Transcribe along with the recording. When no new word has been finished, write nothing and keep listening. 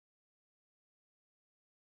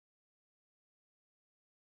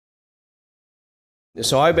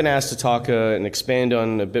So I've been asked to talk and expand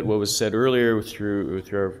on a bit what was said earlier through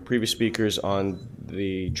our previous speakers on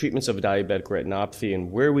the treatments of diabetic retinopathy and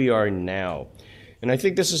where we are now. And I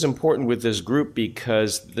think this is important with this group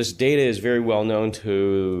because this data is very well known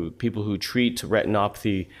to people who treat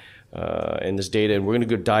retinopathy in this data, and we're going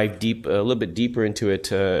to go dive deep, a little bit deeper into it,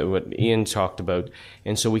 what Ian talked about,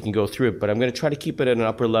 and so we can go through it. But I'm going to try to keep it at an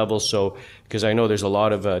upper level, so because I know there's a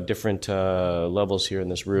lot of different levels here in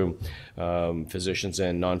this room, physicians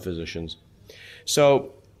and non-physicians.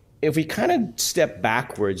 So if we kind of step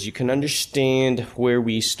backwards, you can understand where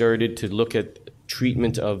we started to look at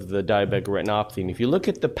treatment of the diabetic retinopathy. And if you look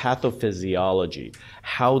at the pathophysiology,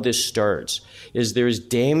 how this starts is there's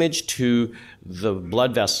damage to the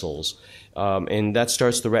blood vessels, and that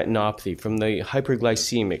starts the retinopathy from the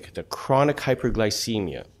hyperglycemic, the chronic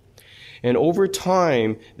hyperglycemia. And over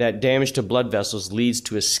time, that damage to blood vessels leads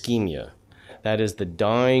to ischemia. That is the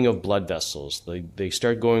dying of blood vessels. They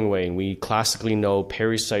start going away, and we classically know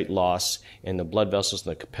pericyte loss, and the blood vessels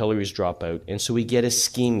and the capillaries drop out, and so we get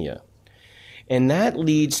ischemia. And that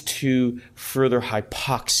leads to further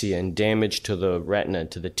hypoxia and damage to the retina,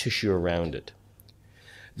 to the tissue around it.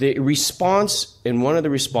 The response, and one of the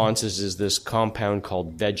responses is this compound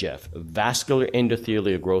called VEGF, vascular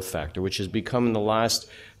endothelial growth factor, which has become in the last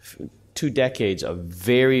 2 decades a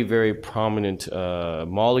very, very prominent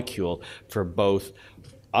molecule for both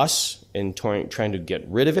us in trying to get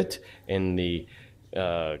rid of it, and the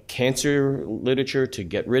cancer literature to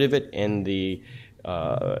get rid of it, and the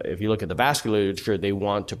if you look at the vascular literature, they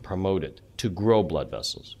want to promote it, to grow blood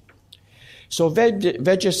vessels. So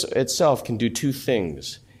VEGF itself can do 2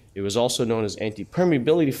 things. It was also known as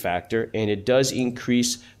anti-permeability factor, and it does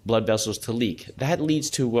increase blood vessels to leak. That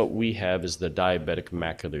leads to what we have as the diabetic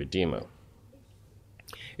macular edema.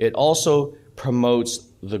 It also promotes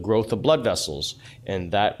the growth of blood vessels,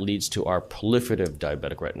 and that leads to our proliferative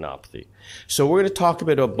diabetic retinopathy. So we're going to talk a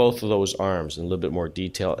bit about both of those arms in a little bit more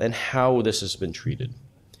detail and how this has been treated.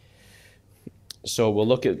 So we'll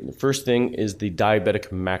look at, the first thing is the diabetic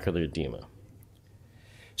macular edema.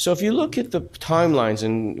 So if you look at the timelines,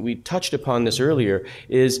 and we touched upon this earlier,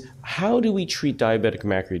 is how do we treat diabetic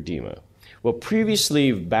macular edema? Well,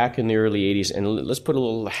 previously, back in the early 80s, and let's put a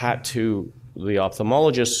little hat to the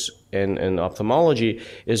ophthalmologists and ophthalmology,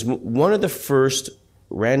 is one of the first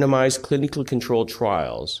randomized clinically controlled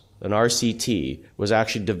trials, an RCT, was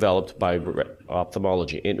actually developed by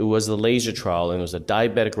ophthalmology. It was the laser trial, and it was a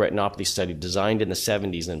diabetic retinopathy study designed in the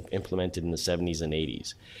 70s and implemented in the 70s and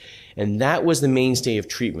 80s. And that was the mainstay of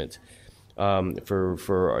treatment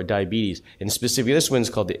for diabetes. And specifically, this one is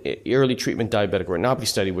called the Early Treatment Diabetic Retinopathy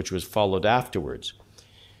Study, which was followed afterwards.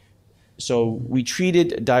 So we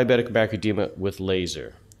treated diabetic macular edema with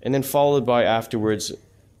laser, and then followed by afterwards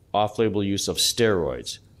off-label use of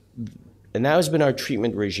steroids. And that has been our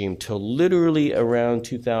treatment regime till literally around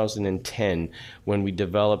 2010, when we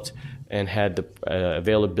developed and had the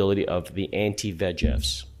availability of the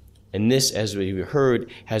anti-VEGFs. And this, as we heard,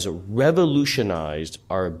 has revolutionized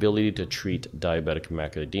our ability to treat diabetic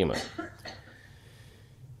macular edema.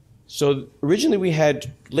 So originally we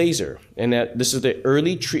had laser, and this is the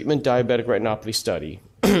Early Treatment Diabetic Retinopathy Study.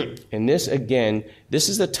 And this, again, this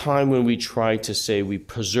is the time when we tried to say we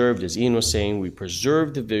preserved, as Ian was saying, we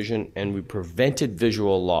preserved the vision and we prevented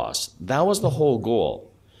visual loss. That was the whole goal.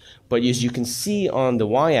 But as you can see on the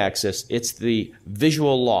y-axis, it's the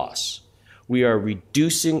visual loss. We are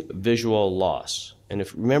reducing visual loss. And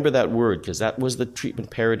remember that word, because that was the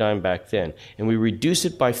treatment paradigm back then. And we reduce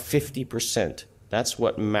it by 50%. That's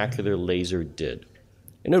what macular laser did.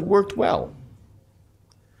 And it worked well.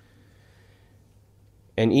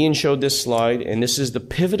 And Ian showed this slide, and this is the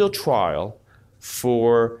pivotal trial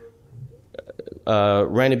for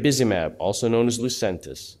ranibizumab, also known as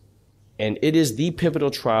Lucentis. And it is the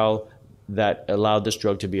pivotal trial that allowed this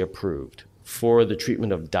drug to be approved for the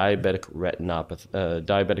treatment of diabetic retinopathy,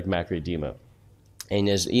 diabetic macular edema. And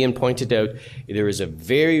as Ian pointed out, there is a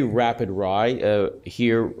very rapid rise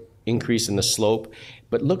here, increase in the slope.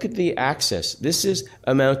 But look at the axis. This is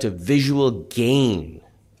amount of visual gain,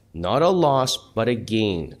 not a loss, but a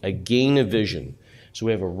gain of vision. So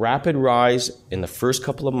we have a rapid rise in the first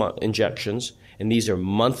couple of injections, and these are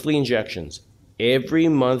monthly injections. Every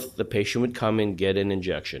month, the patient would come and get an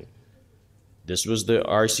injection. This was the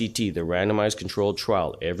RCT, the randomized controlled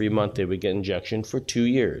trial. Every month they would get injection for 2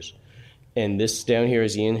 years. And this down here,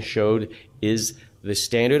 as Ian showed, is the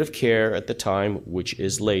standard of care at the time, which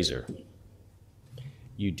is laser.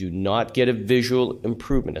 You do not get a visual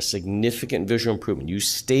improvement, a significant visual improvement. You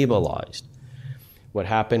stabilized. What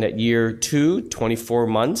happened at year 2, 24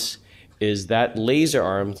 months, is that laser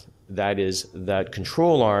arm that is, that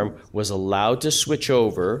control arm was allowed to switch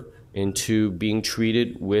over into being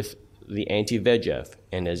treated with the anti-VEGF.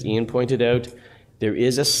 And as Ian pointed out, there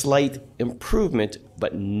is a slight improvement,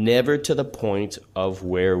 but never to the point of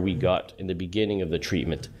where we got in the beginning of the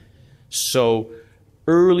treatment. So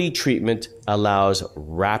early treatment allows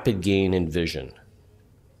rapid gain in vision.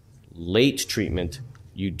 Late treatment,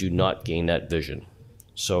 you do not gain that vision.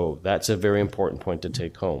 So that's a very important point to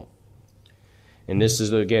take home. And this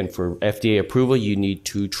is, again, for FDA approval, you need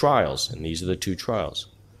 2 trials, and these are the 2 trials.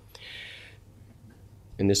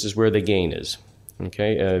 And this is where the gain is,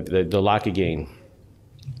 okay, the lack of gain.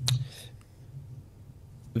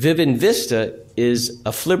 Vivid Vista is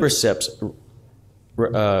a aflibercept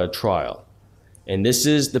trial. And this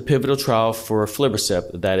is the pivotal trial for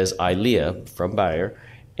aflibercept, that is Eylea from Bayer.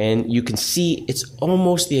 And you can see it's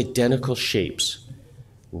almost the identical shapes.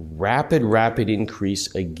 Rapid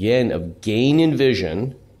increase, again, of gain in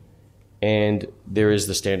vision, and there is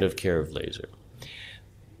the standard of care of laser.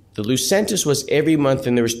 The Lucentis was every month,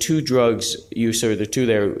 and there was 2 drugs used, so the 2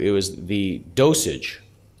 there, it was the dosage,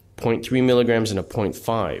 0.3 milligrams and a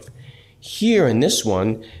 0.5. Here in this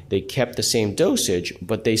one, they kept the same dosage,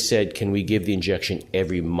 but they said, can we give the injection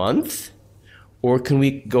every month, or can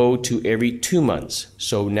we go to every 2 months?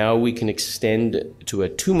 So now we can extend to a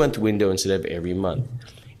 2-month window instead of every month.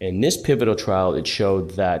 In this pivotal trial, it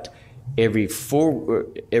showed that every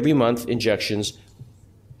month injections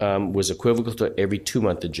was equivalent to every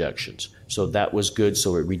 2-month injections. So that was good.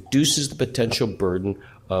 So it reduces the potential burden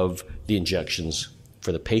of the injections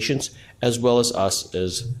for the patients, as well as us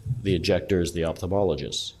as the injectors, the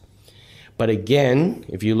ophthalmologists. But again,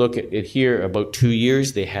 if you look at it here, about 2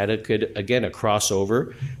 years, they had a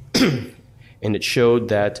crossover, and it showed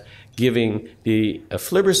that giving the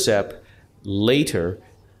aflibercept later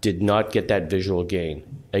did not get that visual gain.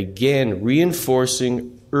 Again,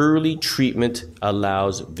 reinforcing early treatment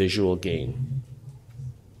allows visual gain.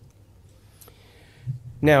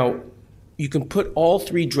 Now, you can put all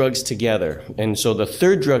 3 drugs together. And so the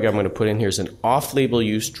 3rd drug I'm going to put in here is an off-label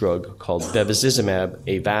use drug called bevacizumab,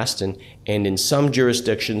 Avastin, and in some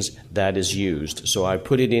jurisdictions that is used. So I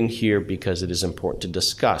put it in here because it is important to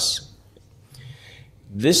discuss.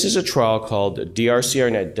 This is a trial called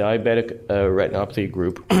DRCR-NET, Diabetic Retinopathy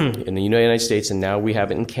Group in the United States, and now we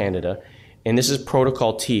have it in Canada. And this is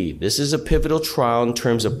Protocol T. This is a pivotal trial in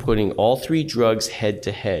terms of putting all 3 drugs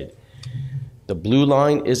head-to-head. The blue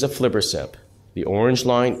line is aflibercept, the orange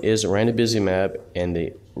line is ranibizumab, and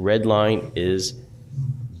the red line is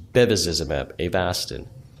bevacizumab, Avastin.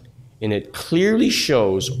 And it clearly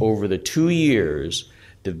shows over the 2 years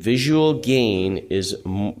the visual gain is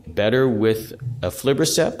better with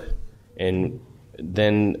aflibercept and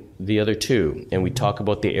than the other 2. And we talk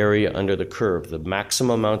about the area under the curve, the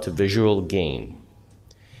maximum amount of visual gain.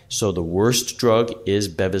 So the worst drug is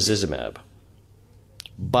bevacizumab.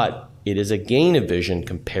 But it is a gain of vision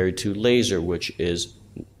compared to laser, which is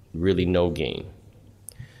really no gain.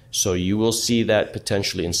 So you will see that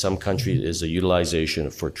potentially in some countries is a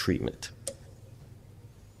utilization for treatment,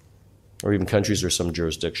 or even countries or some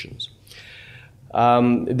jurisdictions.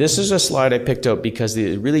 This is a slide I picked out because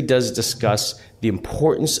it really does discuss the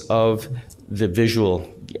importance of the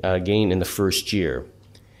visual gain in the first year.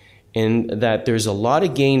 And that there's a lot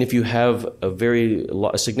of gain if you have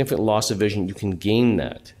a significant loss of vision, you can gain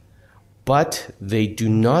that. But they do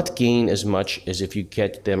not gain as much as if you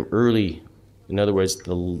get them early. In other words,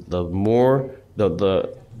 the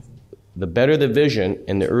better the vision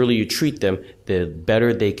and the earlier you treat them, the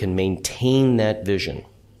better they can maintain that vision.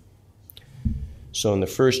 So in the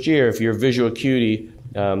first year, if your visual acuity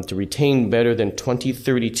to retain better than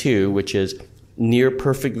 20/32, which is near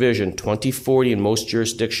perfect vision, 20/40 in most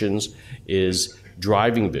jurisdictions is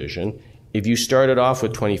driving vision. If you started off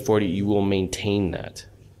with 20/40, you will maintain that.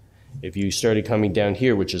 If you started coming down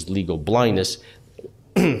here, which is legal blindness,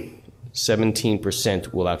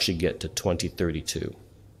 17% will actually get to 20/32.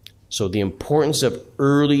 So the importance of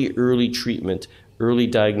early treatment, early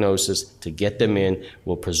diagnosis to get them in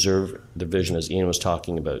will preserve the vision, as Ian was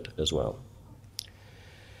talking about as well.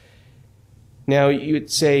 Now, you'd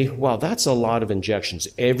say, well, that's a lot of injections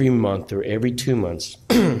every month or every 2 months.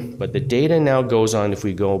 But the data now goes on, if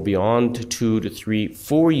we go beyond 2 to 3,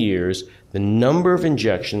 4 years, the number of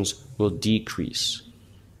injections will decrease.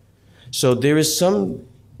 So there is some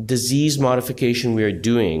disease modification we are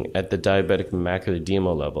doing at the diabetic macular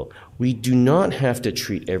edema level. We do not have to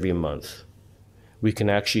treat every month. We can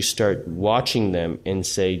actually start watching them and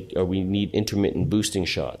say, oh, we need intermittent boosting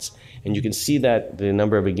shots. And you can see that the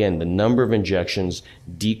number of injections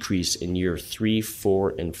decrease in year 3,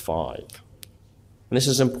 4, and 5. And this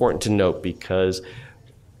is important to note because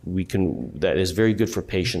that is very good for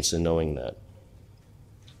patients in knowing that.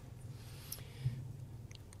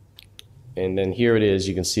 And then here it is,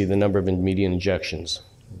 you can see the number of median injections.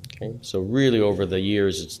 Okay? So really over the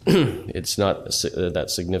years, it's not that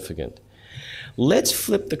significant. Let's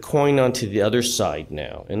flip the coin onto the other side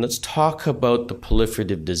now, and let's talk about the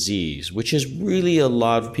proliferative disease, which is really a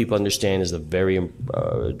lot of people understand is a very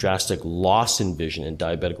drastic loss in vision in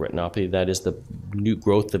diabetic retinopathy. That is the new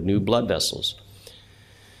growth of new blood vessels.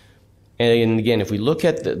 And again, if we look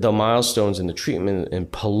at the milestones in the treatment in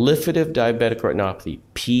proliferative diabetic retinopathy,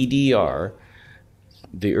 PDR,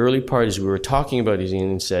 the early part, as we were talking about, as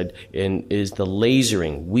Ian said, is the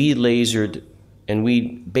lasering. We lasered and we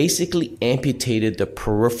basically amputated the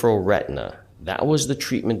peripheral retina. That was the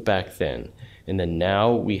treatment back then. And then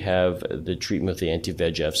now we have the treatment with the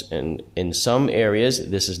anti-VEGFs. And in some areas,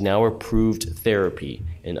 this is now approved therapy.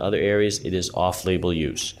 In other areas, it is off-label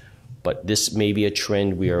use. But this may be a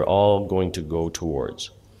trend we are all going to go towards.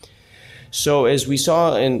 So as we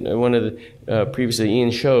saw in one of the previously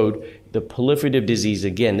Ian showed, the proliferative disease,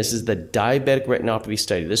 again, this is the diabetic retinopathy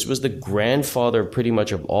study. This was the grandfather pretty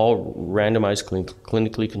much of all randomized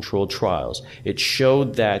clinically controlled trials. It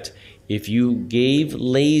showed that if you gave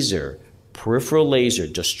peripheral laser,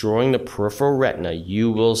 destroying the peripheral retina,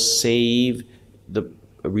 you will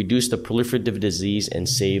reduce the proliferative disease and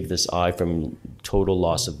save this eye from total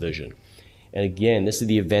loss of vision. And again, this is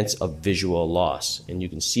the events of visual loss. And you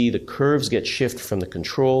can see the curves get shifted from the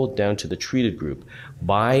control down to the treated group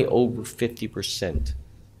by over 50%.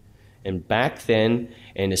 And back then,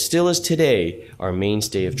 and as still as today, our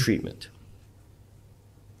mainstay of treatment.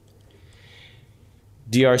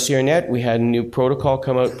 DRCRNet, we had a new protocol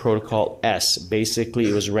come out, Protocol S. Basically,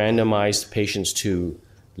 it was randomized patients to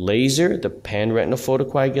laser, the pan-retinal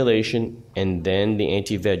photocoagulation, and then the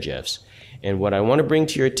anti-VEGFs. And what I want to bring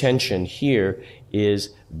to your attention here is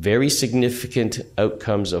very significant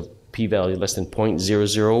outcomes of p-value less than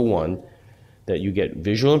 0.001, that you get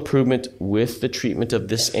visual improvement with the treatment of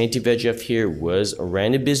this anti-VEGF here was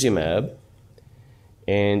ranibizumab,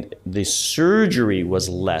 and the surgery was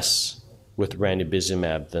less with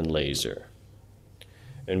ranibizumab than laser.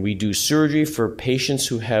 And we do surgery for patients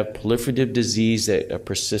who have proliferative disease that are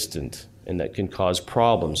persistent and that can cause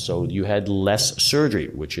problems. So you had less surgery,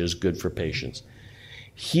 which is good for patients.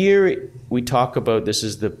 Here we talk about, this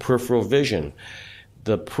is the peripheral vision.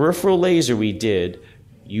 The peripheral laser we did,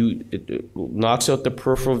 it knocks out the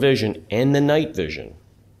peripheral vision and the night vision.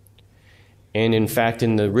 And in fact,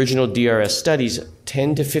 in the original DRS studies,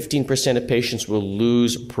 10 to 15% of patients will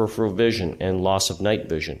lose peripheral vision and loss of night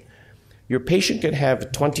vision. Your patient could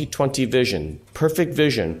have 20/20 vision, perfect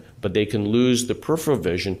vision, but they can lose the peripheral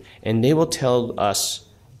vision, and they will tell us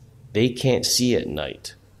they can't see at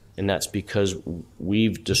night. And that's because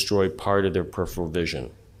we've destroyed part of their peripheral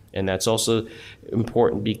vision. And that's also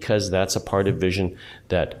important because that's a part of vision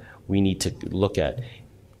that we need to look at.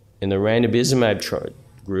 In the ranibizumab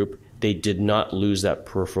group, they did not lose that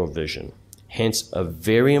peripheral vision. Hence, a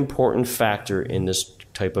very important factor in this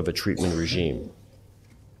type of a treatment regime.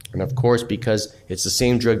 And of course, because it's the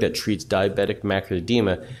same drug that treats diabetic macular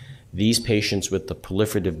edema, these patients with the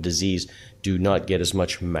proliferative disease do not get as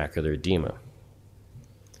much macular edema.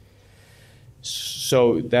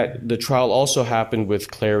 So that the trial also happened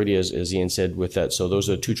with Clarity, as Ian said, with that. So those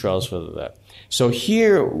are two trials for that. So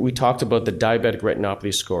here we talked about the diabetic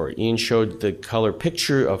retinopathy score. Ian showed the color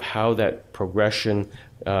picture of how that progression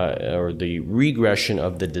or the regression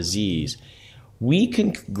of the disease. We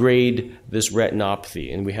can grade this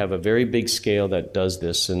retinopathy, and we have a very big scale that does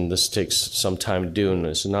this, and this takes some time to do, and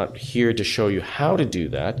it's not here to show you how to do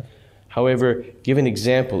that. However, give an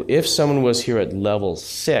example. If someone was here at level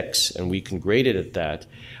 6, and we can grade it at that,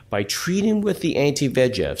 by treating with the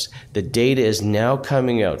anti-VEGFs, the data is now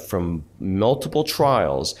coming out from multiple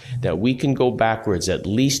trials that we can go backwards at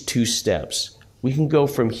least 2 steps. We can go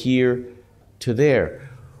from here to there.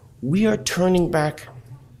 We are turning back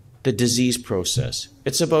the disease process.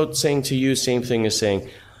 It's about saying to you, same thing as saying,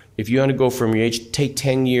 if you want to go from your age, take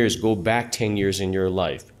 10 years, go back 10 years in your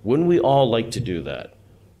life. Wouldn't we all like to do that?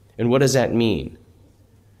 And what does that mean?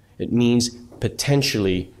 It means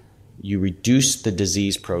potentially you reduce the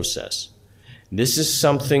disease process. This is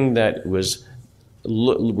something that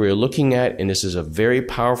we're looking at, and this is a very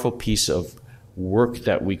powerful piece of work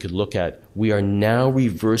that we could look at. We are now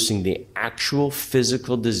reversing the actual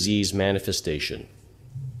physical disease manifestation.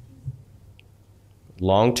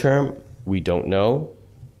 Long term, we don't know,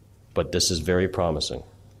 but this is very promising.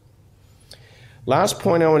 Last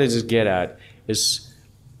point I want to just get at is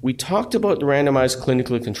we talked about the randomized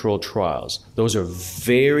clinically controlled trials. Those are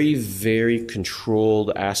very, very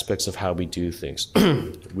controlled aspects of how we do things.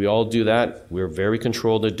 We all do that. We're very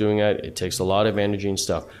controlled at doing that. It takes a lot of energy and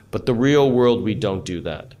stuff. But the real world, we don't do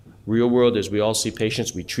that. Real world is we all see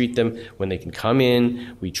patients, we treat them when they can come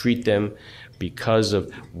in, we treat them because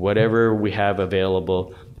of whatever we have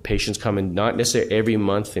available. Patients come in not necessarily every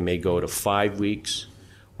month, they may go to 5 weeks,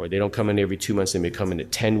 or they don't come in every 2 months, they may come in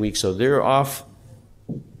at 10 weeks. So they're off,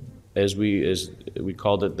 as we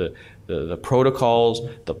called it, the protocols,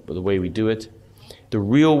 the way we do it. The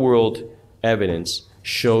real world evidence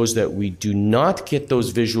shows that we do not get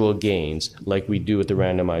those visual gains like we do with the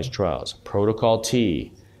randomized trials. Protocol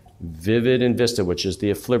T, Vivid and Vista, which is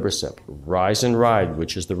the aflibercept, Rise and Ride,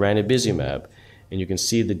 which is the ranibizumab, and you can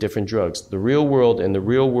see the different drugs. The real world, and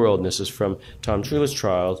this is from Tom Trula's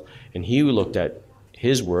trials, and he looked at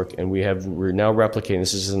his work, and we're now replicating,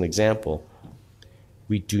 this is an example.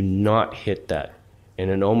 We do not hit that.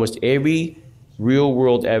 And in almost every real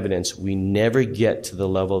world evidence, we never get to the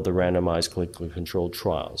level of the randomized clinically controlled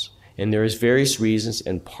trials. And there is various reasons,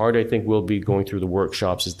 and part I think we'll be going through the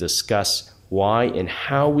workshops is discuss why and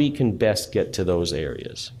how we can best get to those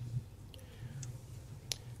areas.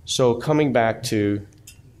 So coming back to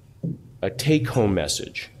a take-home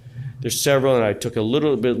message. There's several, and I took a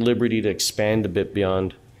little bit of liberty to expand a bit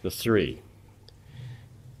beyond the 3.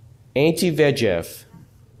 Anti-VEGF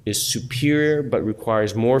is superior but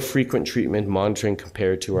requires more frequent treatment monitoring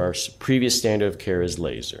compared to our previous standard of care is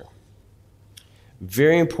laser.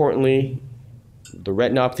 Very importantly, the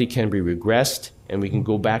retinopathy can be regressed and we can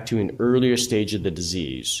go back to an earlier stage of the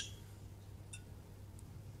disease.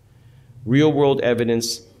 Real world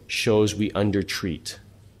evidence shows we undertreat.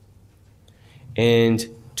 And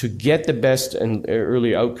to get the best and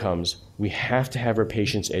early outcomes, we have to have our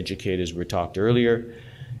patients educated, as we talked earlier,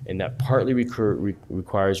 and that partly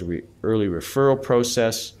requires an early referral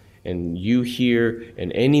process. And you here,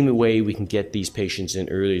 in any way we can get these patients in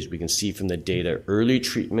early, as we can see from the data, early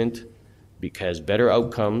treatment because better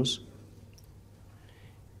outcomes.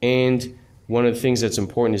 And one of the things that's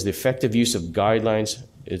important is the effective use of guidelines.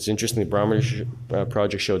 It's interesting, the Barometer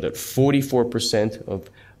project showed that 44%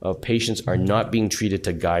 of patients are not being treated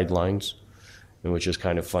to guidelines, which is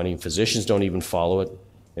kind of funny. Physicians don't even follow it,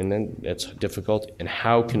 and then that's difficult. And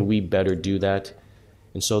how can we better do that?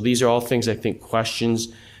 And so these are all things, I think, questions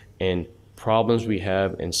and problems we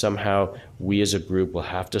have, and somehow we as a group will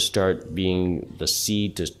have to start being the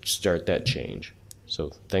seed to start that change.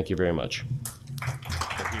 So thank you very much.